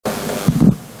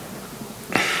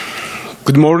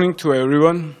Good morning to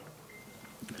everyone.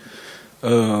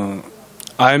 I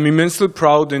am immensely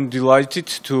proud and delighted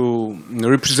to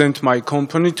represent my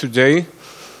company today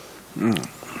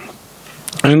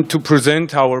and to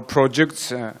present our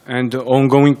projects and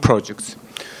ongoing projects.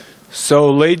 So,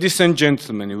 ladies and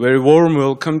gentlemen, a very warm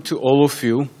welcome to all of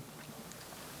you.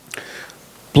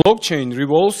 Blockchain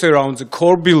revolves around the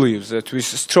core beliefs that with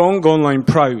strong online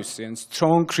privacy and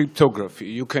strong cryptography,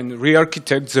 you can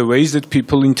re-architect the ways that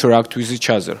people interact with each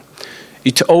other.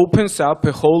 It opens up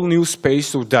a whole new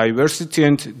space of diversity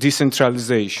and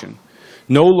decentralization,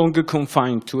 no longer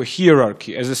confined to a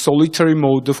hierarchy as a solitary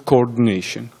mode of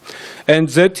coordination. And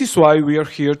that is why we are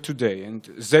here today, and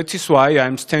that is why I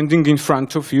am standing in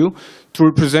front of you to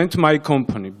represent my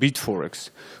company,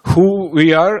 BitForex, who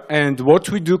we are and what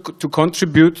we do to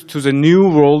contribute to the new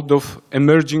world of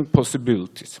emerging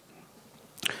possibilities.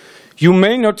 You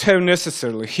may not have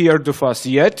necessarily heard of us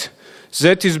yet.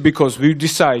 That is because we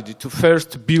decided to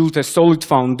first build a solid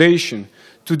foundation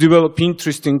to develop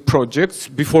interesting projects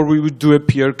before we would do a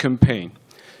PR campaign.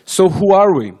 So who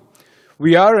are we?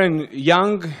 We are a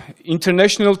young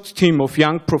international team of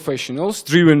young professionals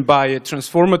driven by a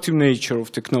transformative nature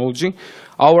of technology.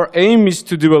 Our aim is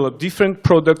to develop different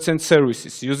products and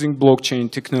services using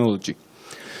blockchain technology.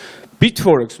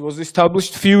 BitForex was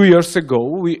established a few years ago.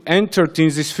 We entered in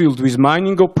this field with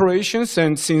mining operations,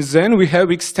 and since then we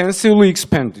have extensively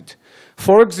expanded.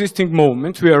 For existing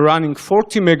moment, we are running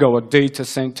 40 megawatt data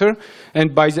center,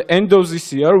 and by the end of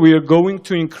this year, we are going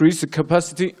to increase the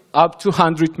capacity up to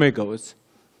 100 megawatts.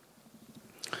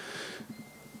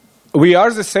 We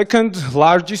are the second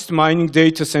largest mining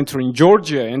data center in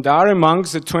Georgia and are among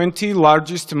the 20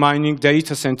 largest mining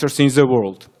data centers in the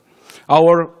world.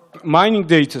 Our mining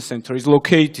data center is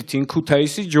located in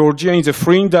Kutaisi, Georgia, in the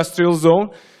Free Industrial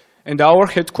Zone, and our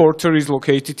headquarters is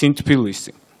located in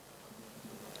Tbilisi.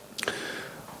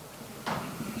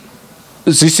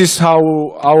 This is how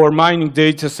our mining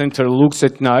data center looks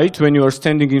at night. When you are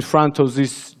standing in front of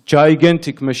these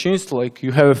gigantic machines, like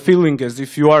you have a feeling as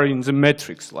if you are in the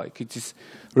Matrix, like it is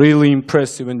really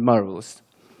impressive and marvelous.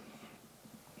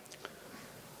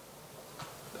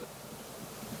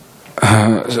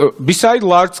 So beside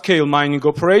large-scale mining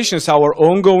operations, our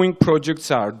ongoing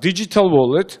projects are digital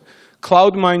wallet,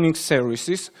 cloud mining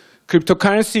services,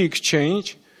 cryptocurrency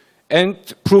exchange, and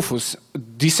Proofus,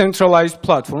 decentralized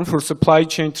platform for supply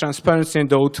chain transparency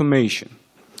and automation.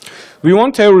 We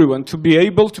want everyone to be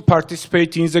able to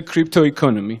participate in the crypto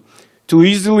economy, to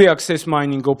easily access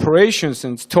mining operations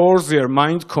and store their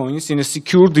mined coins in a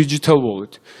secure digital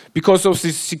wallet. Because of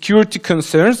these security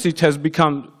concerns, it has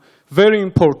become very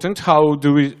important how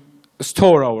do we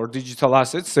store our digital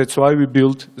assets. That's why we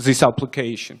built this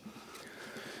application.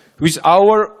 With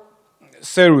our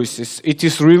services, it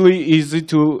is really easy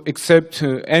to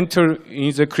enter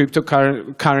in the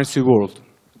cryptocurrency world.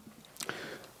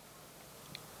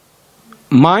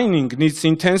 Mining needs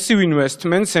intensive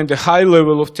investments and a high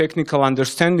level of technical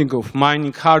understanding of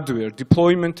mining hardware,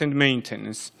 deployment and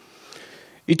maintenance.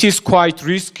 It is quite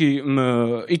risky.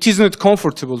 It is not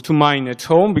comfortable to mine at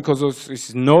home because of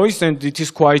this noise, and it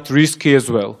is quite risky as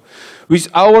well. With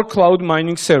our cloud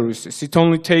mining services, it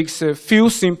only takes a few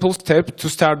simple steps to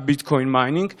start Bitcoin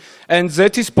mining, and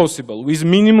that is possible with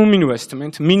minimum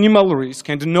investment, minimal risk,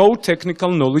 and no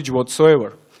technical knowledge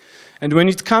whatsoever. And when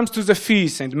it comes to the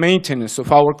fees and maintenance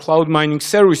of our cloud mining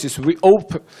services, we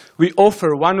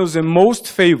offer one of the most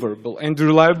favorable and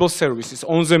reliable services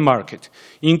on the market,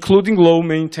 including low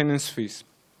maintenance fees.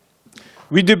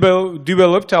 We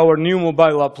developed our new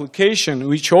mobile application,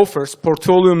 which offers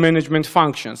portfolio management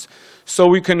functions, so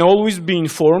we can always be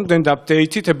informed and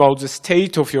updated about the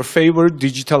state of your favorite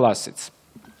digital assets.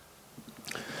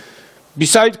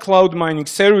 Besides cloud mining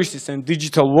services and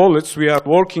digital wallets, we are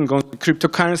working on the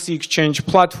cryptocurrency exchange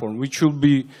platform, which will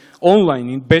be online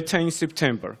in beta in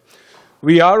September.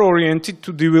 We are oriented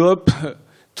to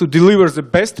deliver the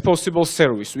best possible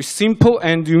service with simple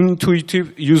and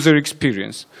intuitive user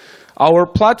experience. Our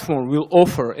platform will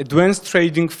offer advanced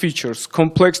trading features,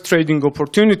 complex trading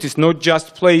opportunities, not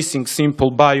just placing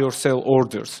simple buy or sell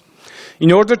orders.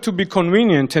 In order to be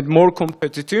convenient and more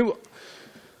competitive,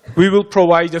 we will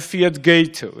provide a fiat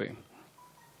gateway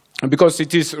because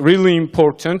it is really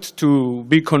important to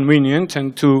be convenient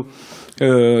and to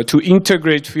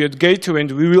integrate fiat gateway,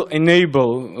 and we will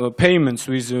enable payments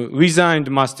with Visa and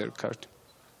MasterCard.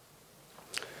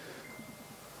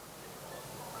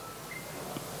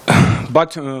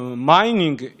 But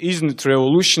mining isn't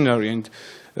revolutionary, and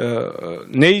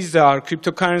neither are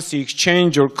cryptocurrency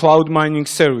exchange or cloud mining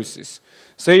services.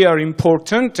 They are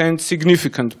important and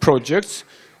significant projects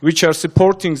which are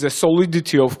supporting the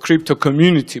solidity of crypto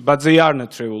community, but they are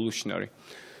not revolutionary.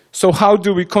 So how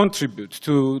do we contribute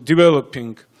to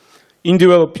developing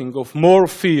of more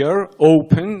fair,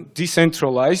 open,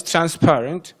 decentralized,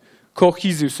 transparent,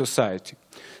 cohesive society?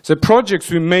 The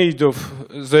projects we made of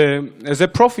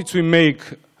the profits we make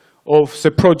of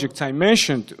the projects I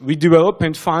mentioned, we develop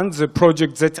and fund the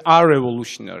projects that are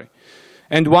revolutionary.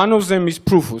 And one of them is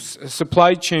Profus, a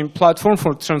supply chain platform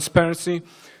for transparency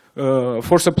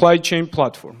for supply chain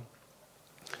platform.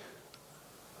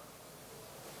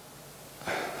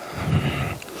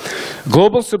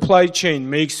 Global supply chain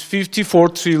makes 54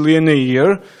 trillion a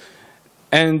year,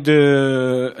 and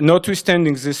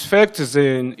notwithstanding this fact,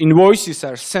 the invoices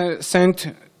are sent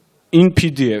in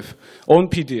PDF, on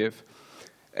PDF.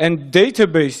 And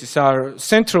databases are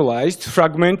centralized,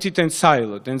 fragmented, and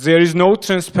siloed, and there is no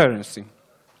transparency.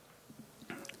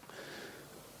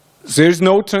 There is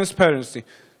no transparency.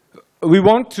 We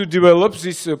want to develop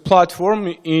this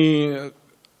platform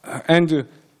and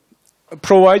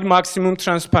provide maximum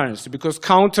transparency, because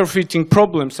counterfeiting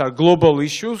problems are global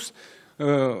issues,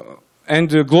 and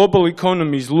the global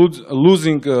economy is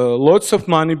losing lots of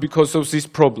money because of these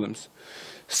problems.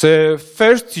 The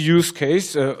first use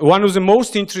case, one of the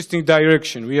most interesting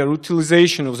directions,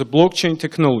 utilization of the blockchain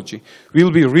technology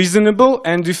will be reasonable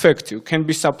and effective, can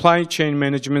be supply chain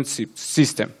management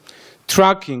system,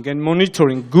 tracking and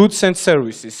monitoring goods and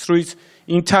services through its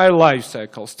entire life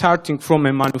cycle, starting from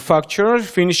a manufacturer,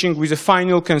 finishing with a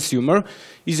final consumer,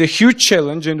 is a huge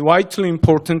challenge and vitally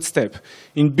important step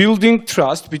in building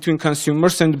trust between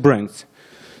consumers and brands.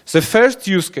 The first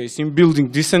use case in building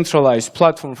decentralized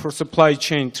platform for supply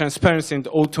chain transparency and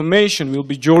automation will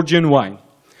be Georgian wine.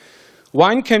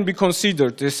 Wine can be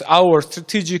considered as our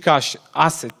strategic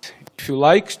asset, if you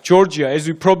like. Georgia, as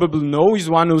we probably know, is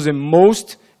one of the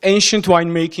most ancient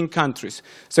winemaking countries,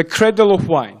 the cradle of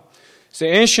wine. The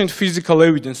ancient physical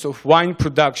evidence of wine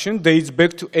production dates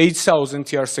back to 8,000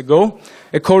 years ago,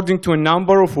 according to a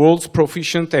number of world's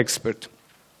proficient experts.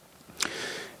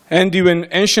 And even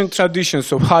ancient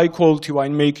traditions of high-quality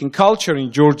winemaking culture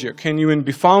in Georgia can even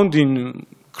be found in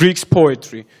Greek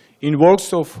poetry, in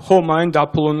works of Homer and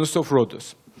Apollonius of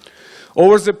Rhodos.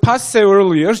 Over the past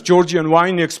several years, Georgian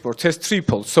wine export has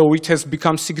tripled, so it has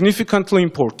become significantly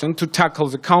important to tackle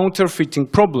the counterfeiting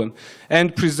problem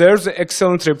and preserve the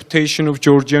excellent reputation of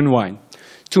Georgian wine.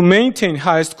 To maintain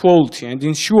highest quality and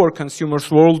ensure consumers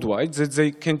worldwide that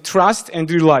they can trust and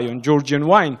rely on Georgian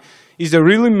wine is a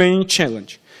really main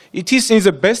challenge. It is in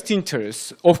the best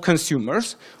interest of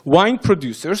consumers, wine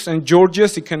producers, and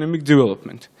Georgia's economic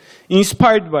development.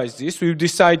 Inspired by this, we've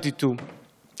decided to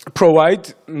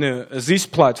provide this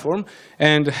platform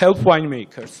and help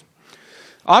winemakers.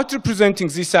 After presenting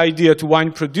this idea to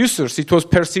wine producers, it was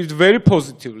perceived very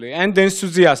positively and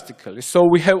enthusiastically. So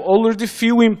we have already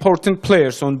few important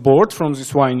players on board from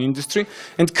this wine industry,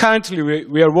 and currently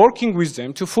we are working with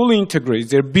them to fully integrate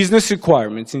their business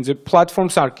requirements in the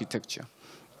platform's architecture.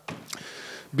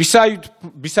 Beside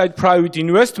private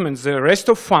investments, the rest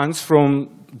of funds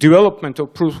from development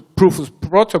of proof of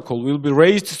protocol will be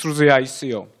raised through the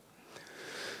ICO.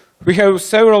 We have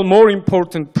several more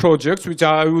important projects which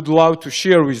I would love to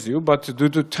share with you, but due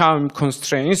to time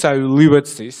constraints, I will leave at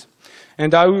this.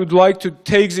 And I would like to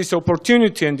take this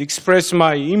opportunity and express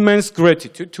my immense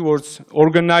gratitude towards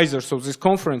organizers of this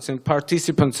conference and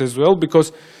participants as well,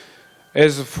 because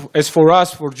as for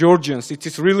us, for Georgians, it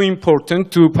is really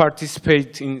important to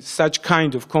participate in such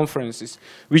kind of conferences,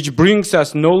 which brings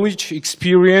us knowledge,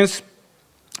 experience,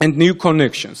 and new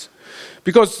connections.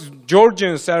 Because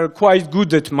Georgians are quite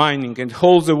good at mining, and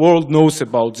whole the world knows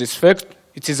about this fact.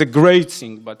 It is a great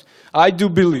thing, but I do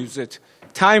believe that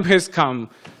time has come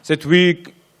that we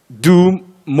do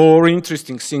more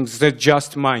interesting things than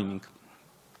just mining.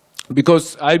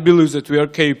 Because I believe that we are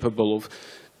capable of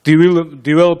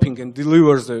developing and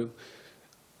deliver the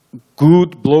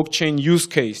good blockchain use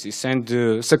cases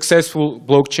and successful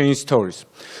blockchain stories.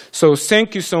 So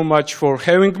thank you so much for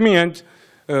having me, and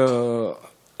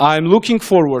I'm looking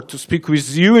forward to speak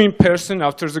with you in person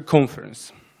after the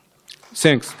conference.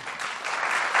 Thanks.